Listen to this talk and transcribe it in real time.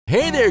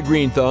Hey there,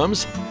 Green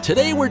Thumbs!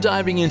 Today we're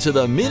diving into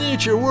the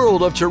miniature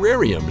world of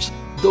terrariums,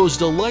 those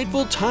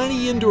delightful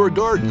tiny indoor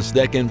gardens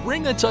that can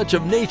bring a touch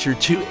of nature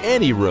to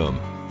any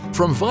room.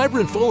 From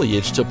vibrant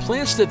foliage to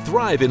plants that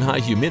thrive in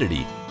high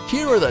humidity,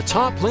 here are the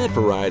top plant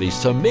varieties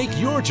to make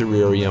your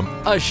terrarium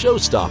a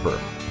showstopper.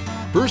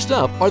 First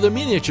up are the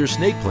miniature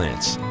snake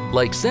plants,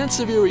 like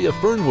Sansevieria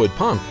Fernwood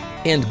punk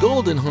and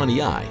golden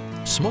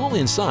Hahnii, small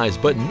in size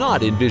but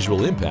not in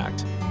visual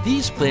impact.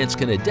 These plants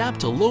can adapt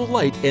to low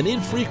light and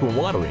infrequent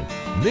watering,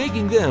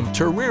 making them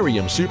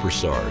terrarium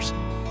superstars.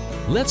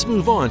 Let's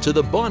move on to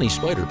the bonny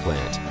spider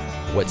plant.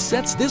 What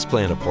sets this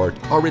plant apart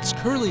are its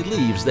curly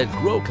leaves that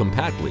grow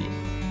compactly.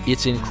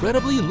 It's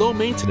incredibly low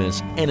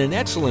maintenance and an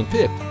excellent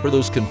pick for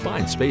those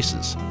confined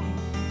spaces.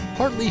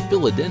 Heartleaf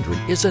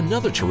philodendron is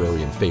another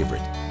terrarium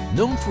favorite.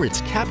 Known for its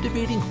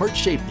captivating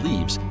heart-shaped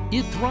leaves,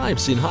 it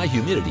thrives in high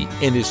humidity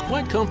and is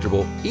quite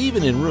comfortable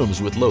even in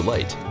rooms with low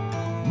light.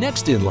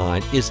 Next in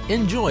line is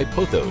Enjoy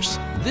Pothos.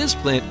 This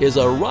plant is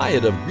a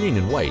riot of green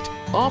and white,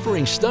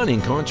 offering stunning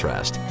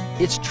contrast.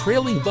 Its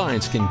trailing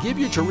vines can give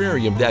your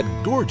terrarium that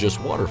gorgeous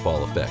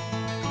waterfall effect.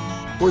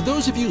 For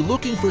those of you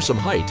looking for some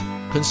height,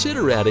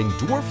 consider adding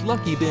Dwarf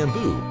Lucky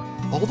Bamboo.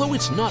 Although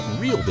it's not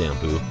real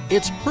bamboo,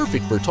 it's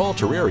perfect for tall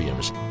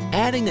terrariums,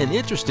 adding an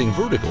interesting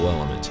vertical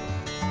element.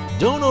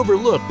 Don't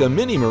overlook the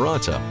Mini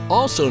Maranta,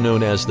 also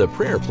known as the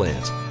prayer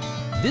plant.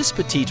 This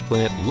petite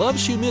plant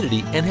loves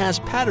humidity and has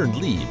patterned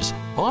leaves,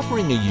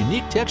 offering a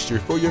unique texture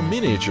for your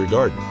miniature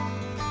garden.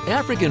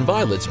 African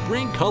violets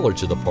bring color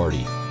to the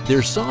party.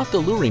 Their soft,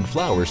 alluring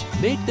flowers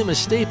make them a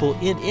staple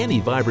in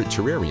any vibrant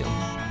terrarium,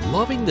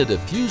 loving the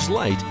diffuse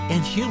light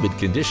and humid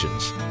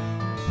conditions.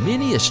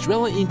 Mini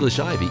Estrella English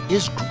ivy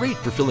is great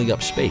for filling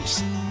up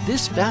space.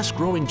 This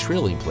fast-growing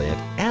trailing plant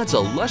adds a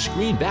lush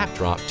green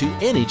backdrop to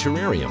any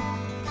terrarium.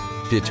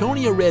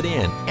 Fittonia Red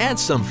Ann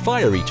adds some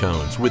fiery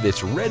tones with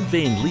its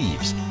red-veined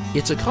leaves.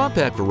 It's a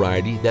compact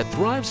variety that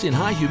thrives in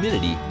high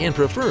humidity and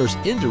prefers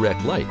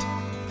indirect light.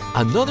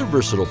 Another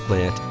versatile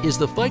plant is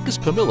the Ficus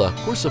pumila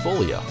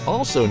quercifolia,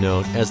 also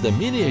known as the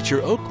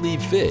miniature oak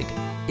leaf fig.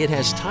 It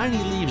has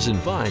tiny leaves and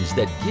vines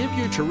that give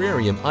your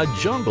terrarium a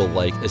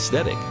jungle-like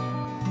aesthetic.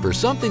 For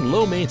something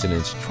low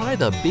maintenance, try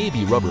the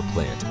baby rubber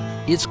plant.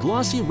 Its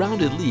glossy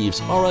rounded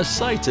leaves are a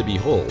sight to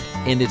behold,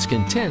 and it's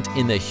content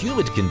in the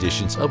humid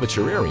conditions of a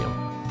terrarium.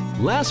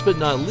 Last but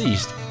not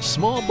least,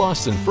 small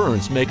Boston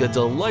ferns make a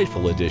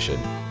delightful addition.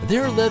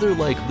 Their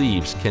leather-like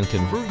leaves can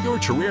convert your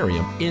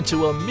terrarium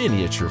into a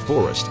miniature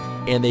forest,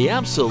 and they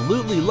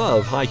absolutely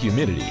love high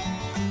humidity.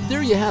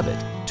 There you have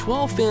it,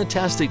 12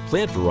 fantastic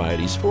plant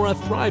varieties for a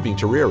thriving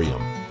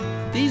terrarium.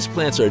 These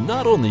plants are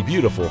not only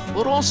beautiful,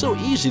 but also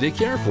easy to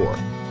care for.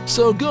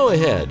 So go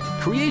ahead,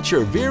 create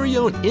your very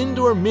own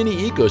indoor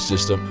mini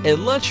ecosystem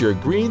and let your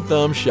green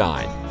thumb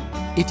shine.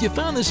 If you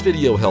found this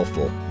video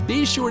helpful,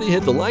 be sure to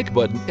hit the like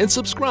button and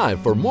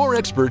subscribe for more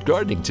expert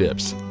gardening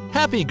tips.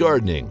 Happy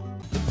gardening!